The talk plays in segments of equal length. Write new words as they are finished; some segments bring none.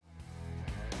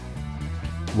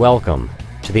Welcome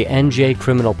to the NJ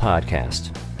Criminal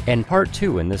Podcast and part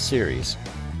 2 in this series.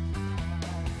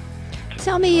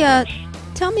 Tell me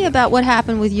about what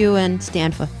happened with you and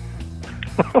Stanfa.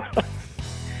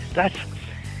 That's,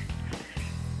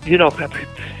 you know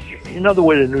the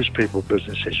way the newspaper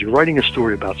business is. You're writing a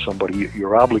story about somebody,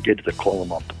 you're obligated to call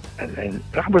them up. And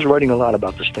I was writing a lot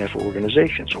about the Stanfa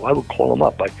organization, so I would call him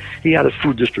up. He had a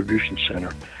food distribution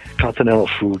center, Continental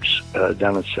Foods,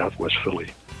 down in Southwest Philly,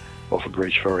 off of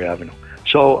Grace Ferry Avenue.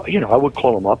 So, I would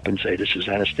call him up and say, "This is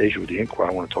Anastasia with the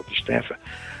Inquirer. I want to talk to Stanfa."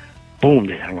 Boom,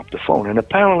 they hang up the phone. And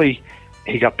apparently,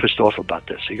 he got pissed off about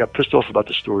this. He got pissed off about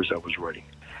the stories I was writing.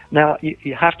 Now,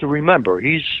 you have to remember,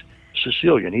 he's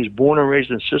Sicilian. He's born and raised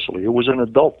in Sicily. He was an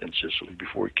adult in Sicily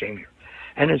before he came here.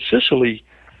 And in Sicily,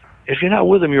 if you're not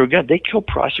with them, they kill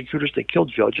prosecutors, they kill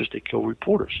judges, they kill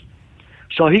reporters.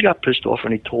 So he got pissed off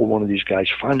and he told one of these guys,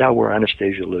 "Find out where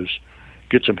Anastasia lives,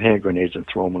 get some hand grenades and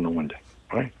throw them in the window."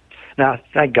 Right? Now,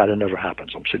 thank God it never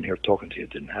happens. I'm sitting here talking to you, it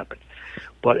didn't happen.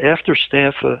 But after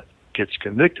Stanfa gets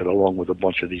convicted along with a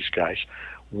bunch of these guys,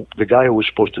 the guy who was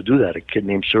supposed to do that, a kid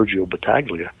named Sergio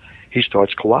Battaglia, he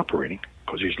starts cooperating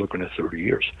because he's looking at 30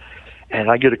 years. And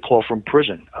I get a call from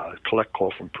prison, a collect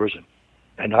call from prison.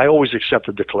 And I always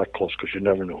accepted the collect calls because you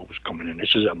never know who was coming in.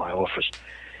 This is at my office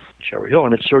in Cherry Hill,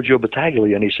 and it's Sergio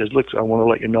Battaglia, and he says, "Look, I want to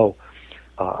let you know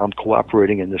I'm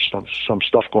cooperating, and there's some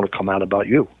stuff going to come out about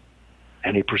you."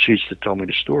 And he proceeds to tell me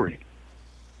the story.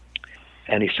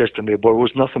 And he says to me, "Boy, it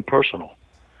was nothing personal."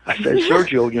 I said,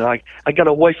 "Sergio, I got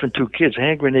a wife and 2 kids. A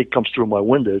hand grenade comes through my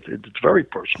window. It's very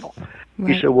personal."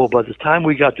 Right. He said, "Well, by the time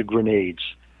we got the grenades,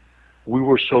 we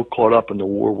were so caught up in the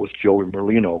war with Joey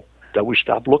Merlino that we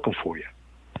stopped looking for you."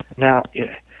 Now,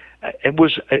 it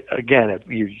was, again,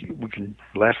 we can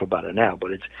laugh about it now,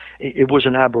 but it was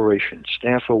an aberration.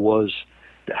 Stanfa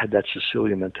had that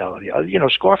Sicilian mentality.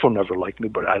 Scarfo never liked me,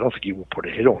 but I don't think he would put a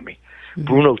hit on me. Mm-hmm.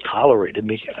 Bruno tolerated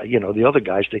me. The other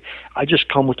guys, I just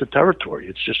come with the territory.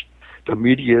 It's just the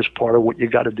media is part of what you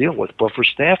got to deal with. But for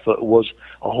Stanfa, it was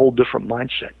a whole different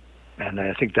mindset. And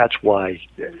I think that's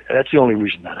the only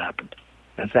reason that happened.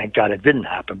 And thank God it didn't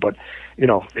happen. But,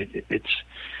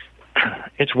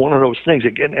 it's one of those things.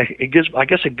 Again, I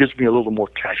guess it gives me a little more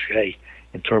cachet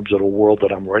in terms of the world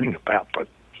that I'm writing about. But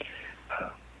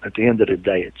at the end of the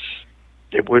day,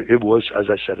 it was,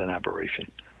 as I said, an aberration.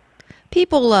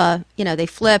 People, they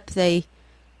flip. They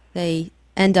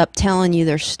end up telling you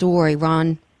their story.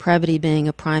 Ron Previty being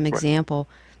a prime example.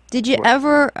 Right. Did you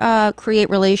ever create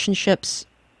relationships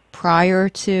prior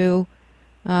to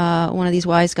one of these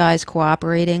wise guys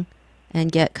cooperating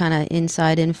and get kind of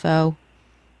inside info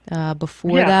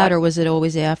before that, or was it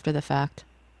always after the fact?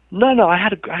 No. I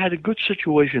had a good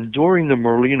situation during the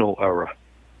Merlino era.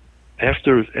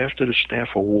 After the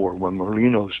Stanfa War, when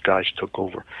Merlino's guys took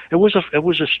over, it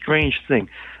was a strange thing.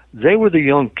 They were the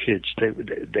young kids. They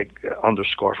under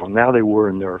Scarfo. Now they were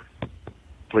in their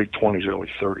late 20s, early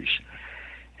 30s,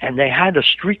 and they had a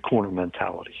street corner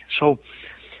mentality. So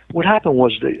what happened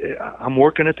was I'm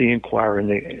working at the Inquirer,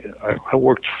 and I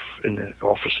worked in the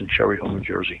office in Cherry Hill, New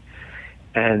Jersey.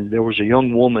 And there was a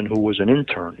young woman who was an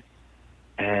intern,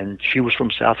 and she was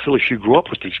from South Philly. She grew up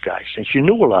with these guys, and she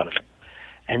knew a lot of them.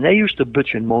 And they used to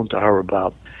bitch and moan to her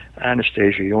about,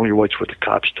 "Anastasia, he only writes what the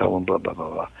cops tell him, blah, blah, blah,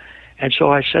 blah." And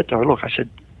so I said to her, "Look," I said,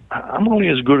 "I'm only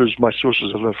as good as my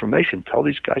sources of information. Tell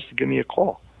these guys to give me a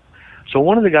call." So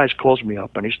one of the guys calls me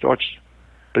up, and he starts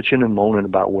bitching and moaning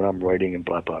about what I'm writing and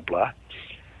blah, blah, blah.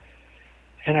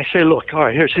 And I say, "Look, all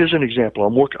right, here's an example.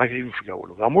 I even forgot what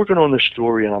it was. I'm working on this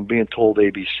story, and I'm being told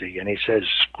ABC." And he says,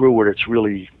 "Screw it, it's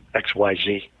really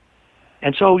XYZ."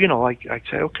 And so, I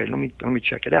say, "Okay, let me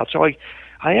check it out." So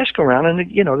I ask around, and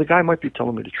the guy might be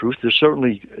telling me the truth. There's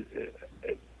certainly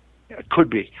it could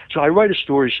be. So I write a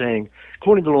story saying,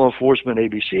 according to law enforcement,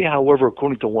 ABC. However,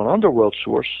 according to one underworld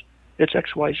source, it's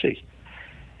XYZ.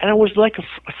 And it was like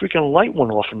a freaking light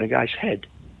went off in the guy's head.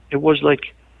 It was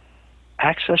like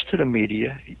access to the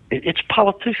media. It's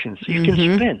politicians. You can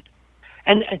spin.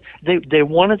 And they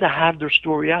wanted to have their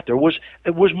story out there.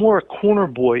 It was more a corner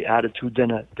boy attitude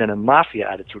than a mafia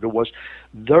attitude. It was,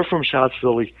 they're from South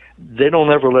Philly. They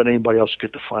don't ever let anybody else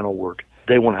get the final word.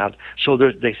 They want to have. So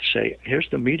they say, here's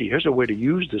the media. Here's a way to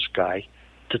use this guy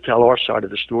to tell our side of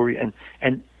the story, and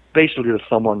basically the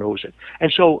thumb knows it.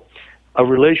 And so a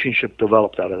relationship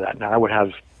developed out of that. Now I would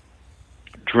have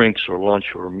drinks or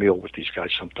lunch or a meal with these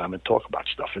guys sometime and talk about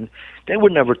stuff, and they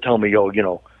would never tell me,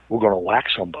 we're going to whack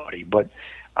somebody, but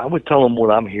I would tell them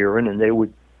what I'm hearing, and they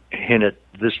would hint at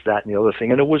this, that, and the other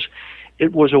thing. And it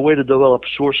was a way to develop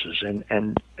sources,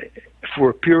 and for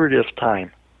a period of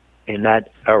time in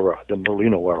that era, the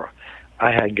Merlino era,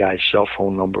 had guys' cell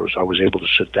phone numbers. I was able to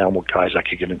sit down with guys. I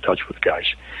could get in touch with guys.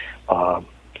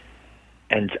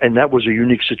 And that was a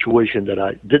unique situation that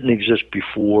I didn't exist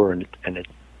before, and it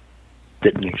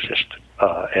didn't exist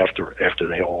after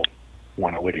they all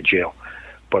went away to jail.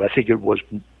 But I think it was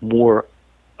more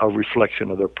a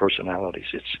reflection of their personalities.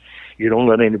 It's, you don't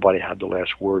let anybody have the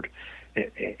last word.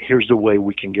 Here's the way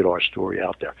we can get our story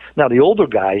out there. Now, the older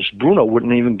guys, Bruno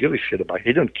wouldn't even give a shit about.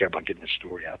 He didn't care about getting his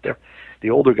story out there. The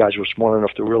older guys were smart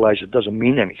enough to realize it doesn't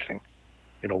mean anything.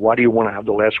 You know, why do you want to have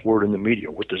the last word in the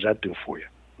media? What does that do for you?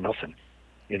 Nothing.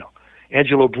 You know,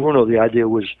 Angelo Bruno, the idea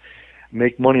was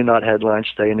make money, not headlines,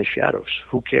 stay in the shadows.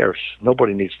 Who cares?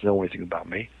 Nobody needs to know anything about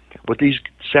me. But these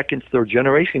second, third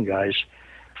generation guys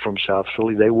from South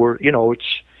Philly, they were, you know,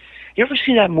 it's, you ever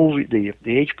see that movie, the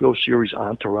HBO series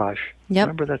Entourage? Yep.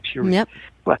 Remember that series? Yep.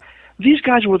 Well, these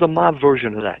guys were the mob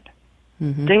version of that.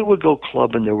 Mm-hmm. They would go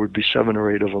club, and there would be 7 or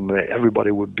 8 of them.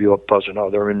 Everybody would be up buzzing. Oh,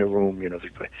 they're in the room, you know.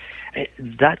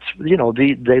 That's, you know,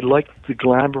 they liked the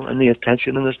glamour and the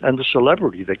attention and the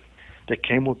celebrity that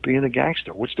came with being a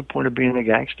gangster. What's the point of being a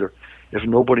gangster if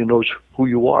nobody knows who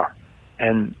you are?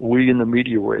 And we in the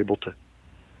media were able to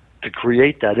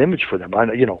create that image for them.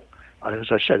 You know,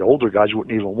 as I said, older guys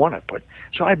wouldn't even want it. But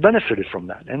so I benefited from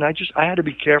that, and I had to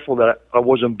be careful that I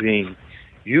wasn't being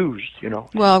used, you know.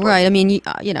 Well, right. I mean,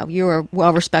 you know, you're a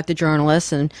well-respected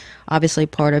journalist, and obviously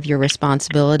part of your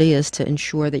responsibility is to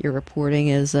ensure that your reporting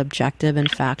is objective and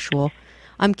factual.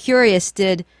 I'm curious,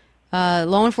 did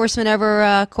law enforcement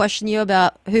ever question you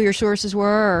about who your sources were,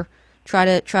 or try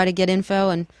to get info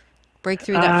and break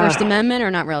through that First Amendment, or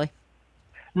not really?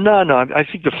 No. I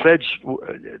think the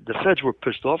feds were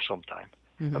pissed off sometime.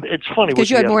 Mm-hmm. I mean, it's funny because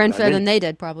you had more info than they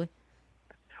did, probably.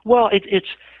 Well, it's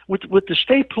with the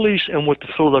state police and with the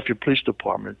Philadelphia Police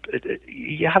Department,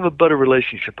 you have a better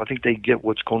relationship. I think they get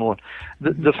what's going on.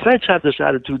 The feds have this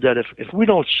attitude that if we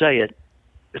don't say it,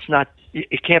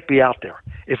 it can't be out there.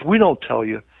 If we don't tell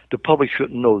you, the public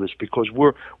shouldn't know this because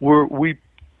we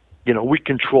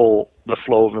control the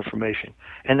flow of information,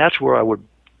 and that's where I would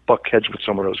buck heads with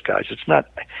some of those guys. It's not,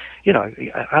 you know,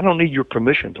 I don't need your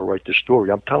permission to write this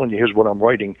story. I'm telling you, here's what I'm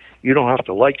writing. You don't have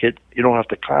to like it. You don't have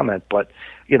to comment, but,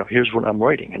 you know, here's what I'm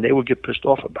writing. And they would get pissed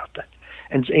off about that.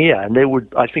 And yeah, and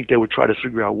I think they would try to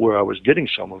figure out where I was getting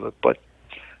some of it, but,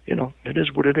 you know, it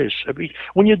is what it is. I mean,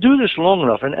 when you do this long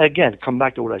enough, and again, come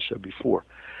back to what I said before,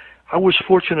 I was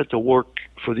fortunate to work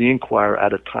for the Inquirer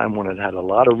at a time when it had a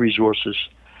lot of resources,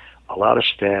 a lot of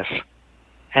staff,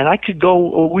 and I could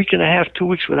go a week and a half, 2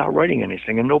 weeks without writing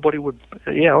anything, and nobody would,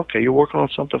 yeah, okay, you're working on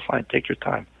something, fine, take your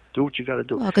time. Do what you got to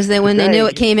do. Well, because when they knew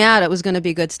it came out, it was going to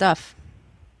be good stuff.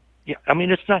 Yeah, I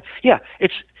mean, it's not, yeah,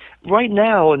 it's, right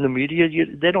now in the media,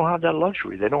 they don't have that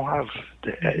luxury. They don't have,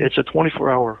 it's a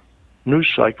 24-hour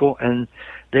news cycle, and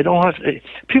they don't have,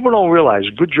 people don't realize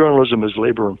good journalism is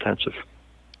labor-intensive.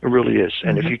 It really is.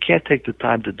 And if you can't take the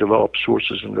time to develop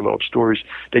sources and develop stories,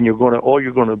 then all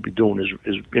you're going to be doing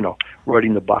is you know,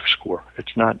 writing the box score.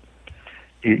 It's not,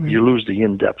 you lose the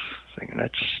in-depth thing,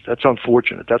 and that's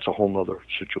unfortunate. That's a whole other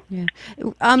situation.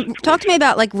 Yeah. Talk to me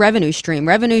about like revenue stream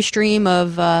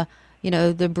of you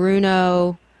know, the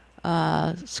Bruno,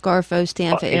 Scarfo,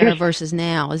 Stanfa era versus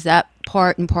now. Is that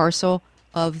part and parcel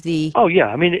of the? Oh yeah,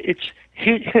 I mean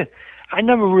I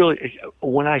never really,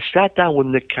 when I sat down with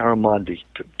Nick Caramondi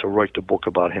to write the book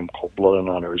about him called Blood and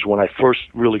Honor, is when I first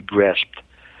really grasped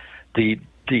the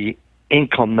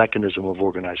income mechanism of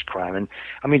organized crime. And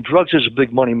I mean, drugs is a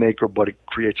big money maker, but it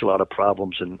creates a lot of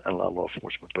problems and a lot of law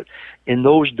enforcement. But in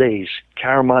those days,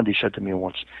 Caramondi said to me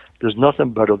once, there's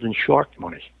nothing better than shark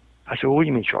money. I said, well, what do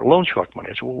you mean shark? Loan shark money.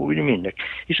 I said, well, what do you mean, Nick?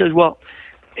 He says,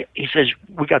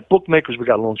 we got bookmakers, we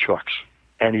got loan sharks.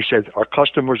 And he said, our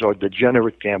customers are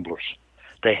degenerate gamblers.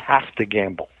 They have to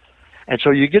gamble. And so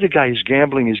you get a guy who's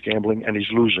gambling, and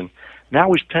he's losing.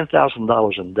 Now he's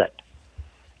 $10,000 in debt.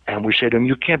 And we say to him,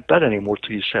 you can't bet anymore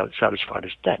till you satisfy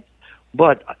this debt.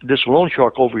 But this loan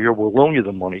shark over here will loan you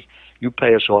the money. You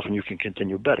pay us off and you can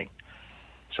continue betting.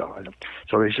 So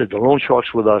he said, the loan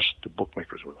shark's with us, the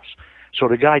bookmaker's with us. So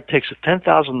the guy takes a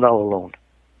 $10,000 loan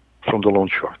from the loan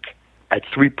shark at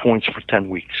 3 points for 10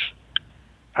 weeks.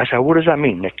 I said, what does that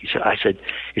mean, Nick? He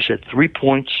said 3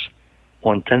 points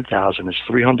on 10,000 is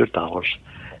 $300.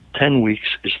 10 weeks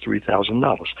is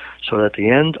 $3,000. So at the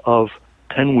end of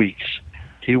 10 weeks,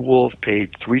 he will have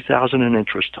paid $3,000 in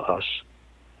interest to us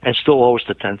and still owe us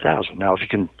the $10,000. Now, if he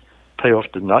can pay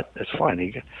off the nut, that's fine.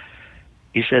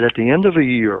 He said at the end of a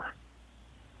year,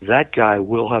 that guy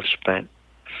will have spent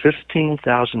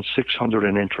 $15,600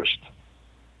 in interest,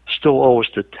 still owe us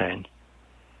the 10,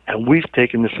 and we've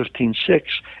taken the 15.6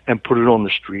 and put it on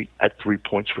the street at 3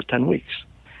 points for 10 weeks.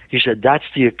 He said, that's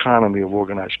the economy of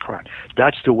organized crime.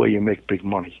 That's the way you make big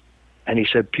money. And he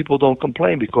said, people don't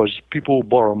complain because people who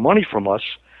borrow money from us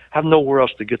have nowhere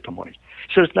else to get the money.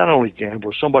 He said, it's not only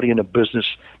gamblers. Somebody in a business,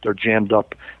 they're jammed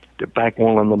up. The bank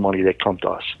won't lend them money. They come to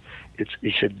us.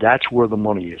 He said, that's where the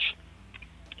money is.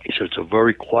 He said, it's a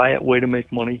very quiet way to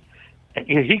make money. And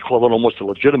he called it almost a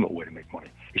legitimate way to make money.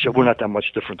 He said, we're not that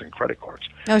much different than credit cards.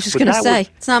 I was just going to say,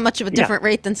 it's not much of a different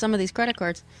rate than some of these credit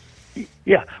cards.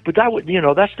 Yeah, but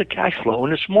that's the cash flow.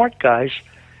 And the smart guys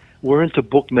were into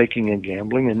bookmaking and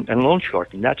gambling and loan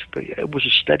sharking. It was a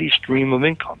steady stream of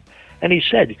income. And he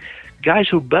said, guys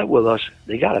who bet with us,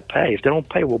 they got to pay. If they don't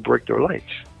pay, we'll break their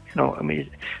legs.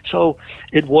 So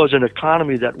it was an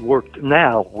economy that worked.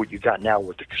 Now, what you got now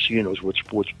with the casinos, with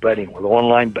sports betting, with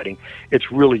online betting,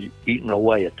 it's really eating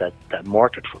away at that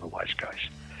market for the wise guys.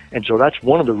 And so that's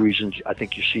one of the reasons I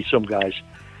think you see some guys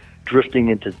drifting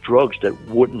into drugs that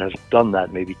wouldn't have done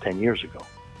that maybe 10 years ago,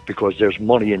 because there's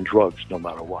money in drugs no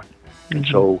matter what. Mm-hmm. And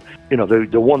so,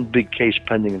 the one big case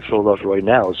pending in Philadelphia right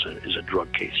now is a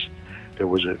drug case. There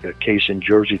was a case in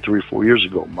Jersey 3 or 4 years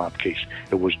ago, a mob case.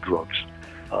 It was drugs.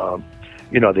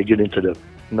 They get into the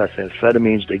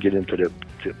methamphetamines, they get into the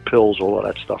pills, all of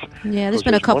that stuff. Yeah, there's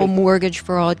been a couple mortgage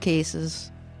fraud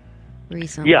cases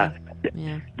recently. Yeah.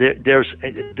 There's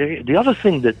the other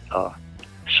thing that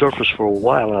surfaced for a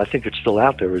while, and I think it's still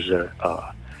out there, is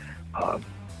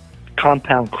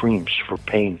compound creams for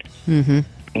pain. Mm-hmm.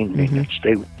 Pain maintenance.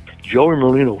 Joey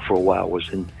Merlino for a while was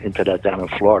into that down in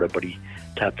Florida, but he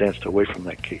tap danced away from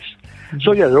that case.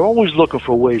 So yeah, they're always looking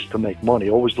for ways to make money,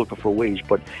 always looking for ways,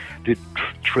 but the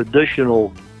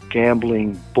traditional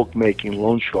gambling, bookmaking,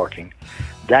 loan sharking,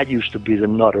 that used to be the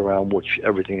nut around which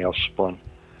everything else spun.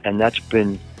 And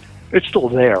it's still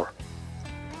there.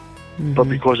 Mm-hmm. But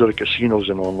because of the casinos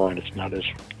and online, it's not as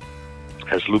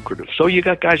lucrative. So you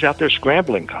got guys out there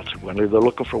scrambling consequently. They're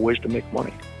looking for ways to make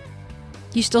money.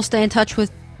 You still stay in touch with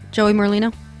Joey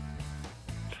Merlino?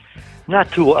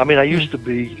 Not too. I mean, I used to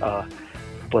be,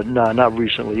 but no, not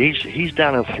recently. He's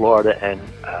down in Florida, and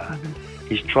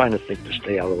he's trying to think to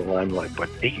stay out of the limelight. But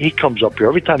he comes up here.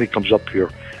 Every time he comes up here,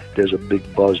 there's a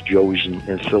big buzz. Joey's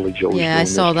in Philly. Joey's I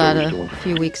saw that a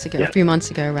few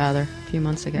months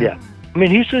ago. Yeah. I mean,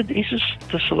 he's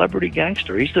the celebrity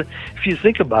gangster. If you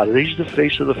think about it, he's the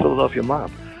face of the Philadelphia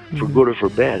mob, for good or for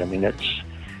bad. I mean,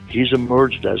 he's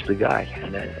emerged as the guy,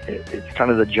 and it's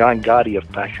kind of the John Gotti of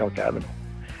Passyunk Avenue.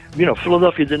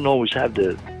 Philadelphia didn't always have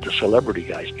the celebrity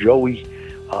guys. Joey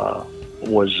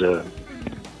was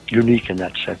unique in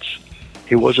that sense.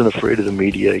 He wasn't afraid of the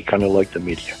media. He kind of liked the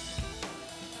media.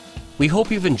 We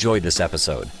hope you've enjoyed this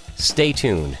episode. Stay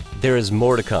tuned. There is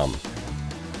more to come.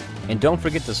 And don't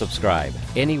forget to subscribe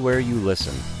anywhere you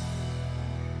listen.